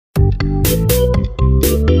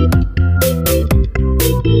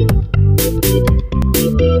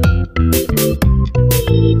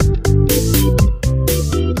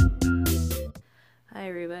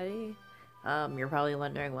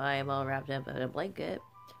wondering why I'm all wrapped up in a blanket,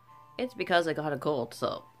 it's because I got a cold,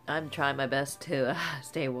 so I'm trying my best to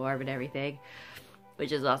stay warm and everything,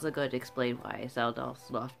 which is also going to explain why I sound all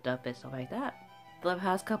sloughed up and stuff like that. The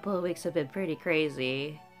past couple of weeks have been pretty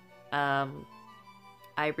crazy.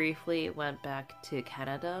 I briefly went back to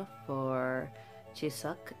Canada for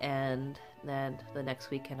Chuseok, and then the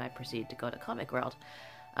next weekend I proceeded to go to Comic World.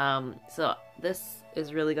 So this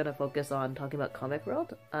is really going to focus on talking about Comic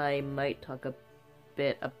World. I might talk a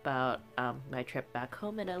bit about my trip back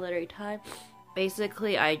home in a later time.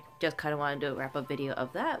 Basically, I just kind of wanted to wrap up video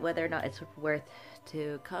of that, whether or not it's worth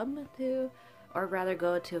to come to, or rather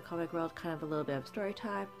go to Comic World, kind of a little bit of story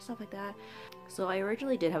time, stuff like that. So I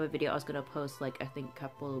originally did have a video I was going to post, like, I think a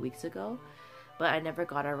couple of weeks ago, but I never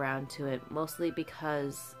got around to it, mostly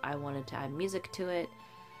because I wanted to add music to it,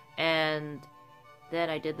 and then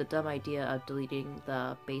I did the dumb idea of deleting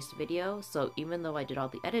the base video, so even though I did all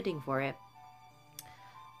the editing for it,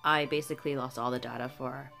 I basically lost all the data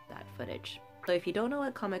for that footage. So if you don't know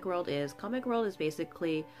what Comic World is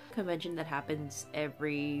basically a convention that happens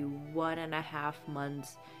every 1.5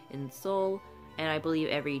 months in Seoul, and I believe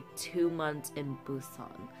every 2 months in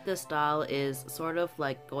Busan. The style is sort of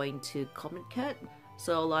like going to Comic-Con,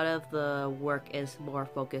 so a lot of the work is more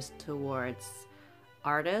focused towards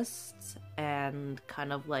artists and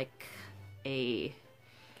kind of like a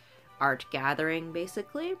art gathering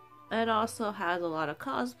basically. It also has a lot of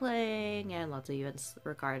cosplaying and lots of events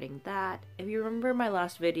regarding that. If you remember my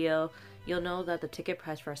last video, you'll know that the ticket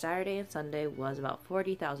price for Saturday and Sunday was about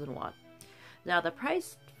 40,000 won. Now the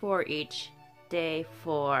price for each day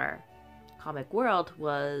for Comic World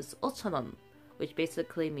was 5,000won, which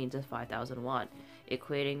basically means it's 5,000 won,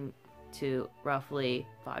 equating to roughly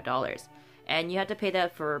 $5. And you had to pay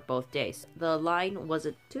that for both days. The line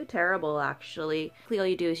wasn't too terrible actually. All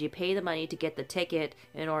you do is you pay the money to get the ticket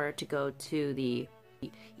in order to go to the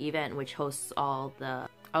event, which hosts all the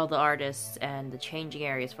artists and the changing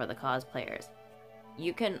areas for the cosplayers.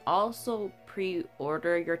 You can also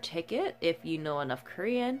pre-order your ticket if you know enough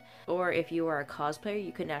Korean, or if you are a cosplayer,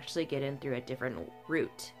 you can actually get in through a different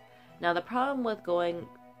route. Now the problem with going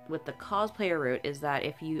with the cosplayer route is that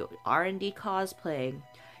if you are indeed cosplaying,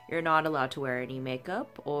 you're not allowed to wear any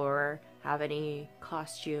makeup or have any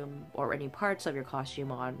costume or any parts of your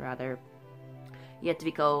costume on, rather. You have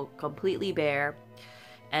to go completely bare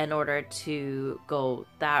in order to go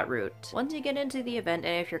that route. Once you get into the event,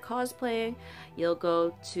 and if you're cosplaying, you'll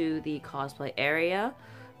go to the cosplay area,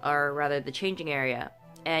 or rather the changing area,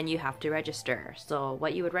 and you have to register. So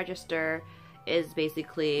what you would register is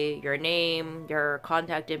basically your name, your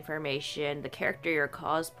contact information, the character you're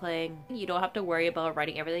cosplaying. You don't have to worry about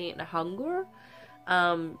writing everything in Hangul.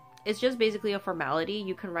 It's just basically a formality.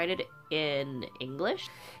 You can write it in English.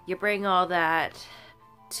 You bring all that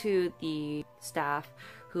to the staff,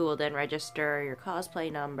 who will then register your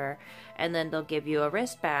cosplay number, and then they'll give you a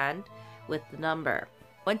wristband with the number.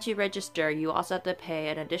 Once you register, you also have to pay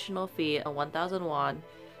an additional fee of 1,000 won,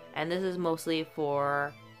 and this is mostly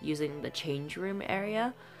for using the change room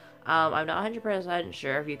area. I'm not 100%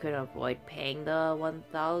 sure if you can avoid paying the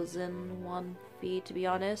 1,000 won fee, to be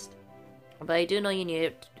honest, but I do know you need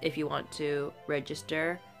it if you want to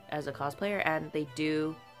register as a cosplayer, and they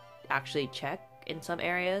do actually check in some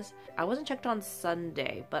areas. I wasn't checked on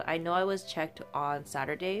Sunday, but I know I was checked on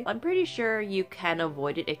Saturday. I'm pretty sure you can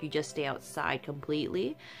avoid it if you just stay outside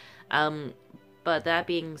completely, but that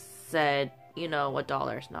being said, you know,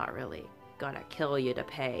 $1 not really gonna kill you to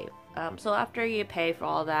pay. So after you pay for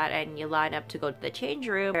all that and you line up to go to the change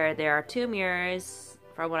room, where there are 2 mirrors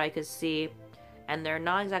from what I could see, and they're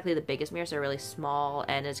not exactly the biggest mirrors, they're really small,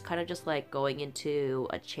 and it's kind of just like going into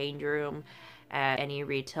a change room at any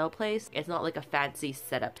retail place. It's not like a fancy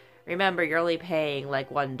setup. Remember, you're only paying like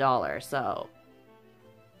 $1, so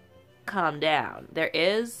calm down. There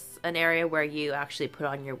is an area where you actually put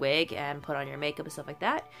on your wig and put on your makeup and stuff like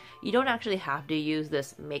that. You don't actually have to use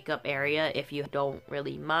this makeup area if you don't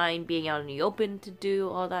really mind being out in the open to do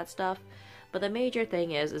all that stuff. But the major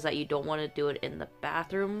thing is that you don't want to do it in the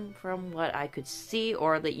bathroom from what I could see,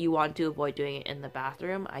 or that you want to avoid doing it in the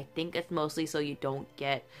bathroom. I think it's mostly so you don't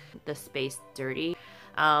get the space dirty.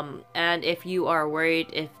 And if you are worried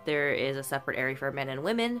if there is a separate area for men and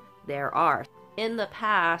women, there are. In the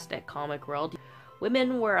past at Comic World,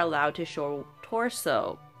 women were allowed to show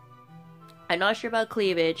torso. I'm not sure about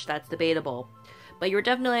cleavage, that's debatable, but you're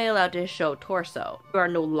definitely allowed to show torso. You are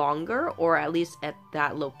no longer, or at least at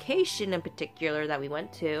that location in particular that we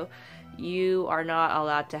went to, you are not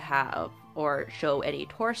allowed to have or show any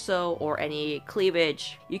torso or any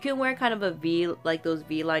cleavage. You can wear kind of a V, like those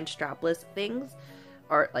V-line strapless things,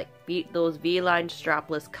 or like those V-line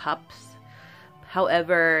strapless cups.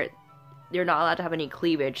 However, you're not allowed to have any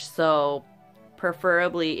cleavage, so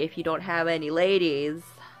preferably if you don't have any ladies,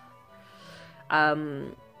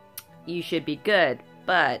 you should be good.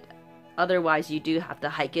 But otherwise, you do have to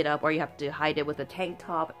hike it up, or you have to hide it with a tank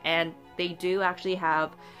top, and they do actually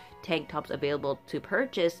have tank tops available to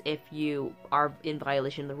purchase if you are in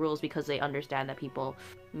violation of the rules, because they understand that people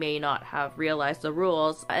may not have realized the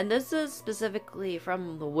rules. And this is specifically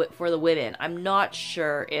from for the women. I'm not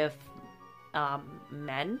sure if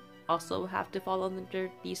men also have to follow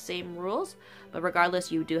under these same rules, but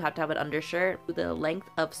regardless, you do have to have an undershirt. The length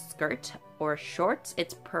of skirt or shorts,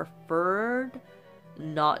 it's preferred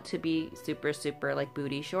not to be super like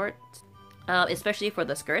booty shorts, especially for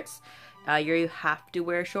the skirts. You have to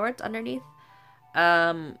wear shorts underneath,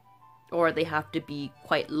 or they have to be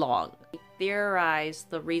quite long. I theorized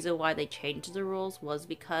the reason why they changed the rules was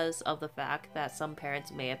because of the fact that some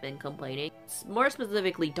parents may have been complaining, more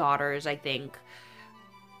specifically daughters, I think,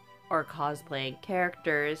 or cosplaying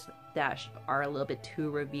characters that are a little bit too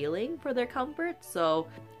revealing for their comfort. So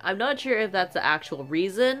I'm not sure if that's the actual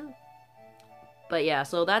reason. But yeah,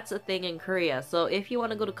 so that's a thing in Korea. So if you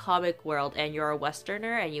want to go to Comic World and you're a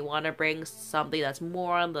Westerner and you want to bring something that's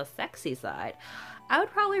more on the sexy side, I would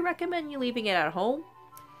probably recommend you leaving it at home.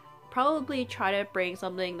 Probably try to bring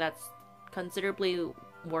something that's considerably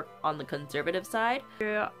more on the conservative side.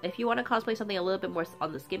 If you want to cosplay something a little bit more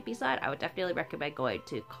on the skimpy side, I would definitely recommend going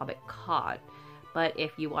to Comic Con. But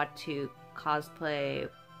if you want to cosplay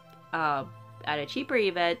at a cheaper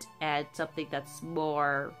event and something that's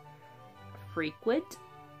more frequent,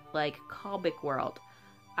 like Comic World,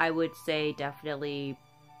 I would say definitely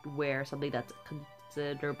wear something that's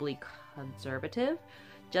considerably conservative,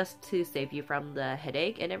 just to save you from the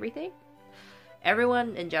headache and everything.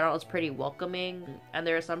 Everyone in general is pretty welcoming, and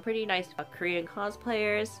there are some pretty nice Korean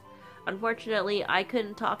cosplayers. Unfortunately, I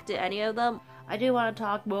couldn't talk to any of them. I do want to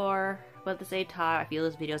talk more, but at the same time, I feel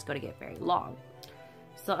this video is going to get very long.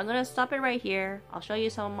 So I'm going to stop it right here. I'll show you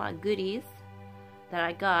some of my goodies that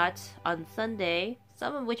I got on Sunday,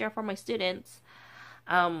 some of which are for my students.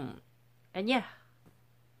 And yeah,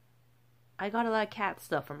 I got a lot of cat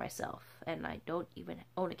stuff for myself, and I don't even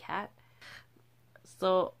own a cat.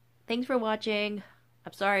 So thanks for watching.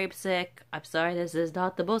 I'm sorry I'm sick. I'm sorry this is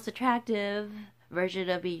not the most attractive version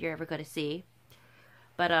of me you're ever gonna see.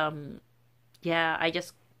 But yeah, I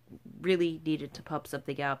just really needed to pump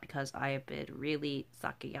something out because I have been really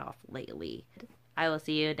sucking off lately. I will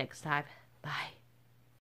see you next time. Bye.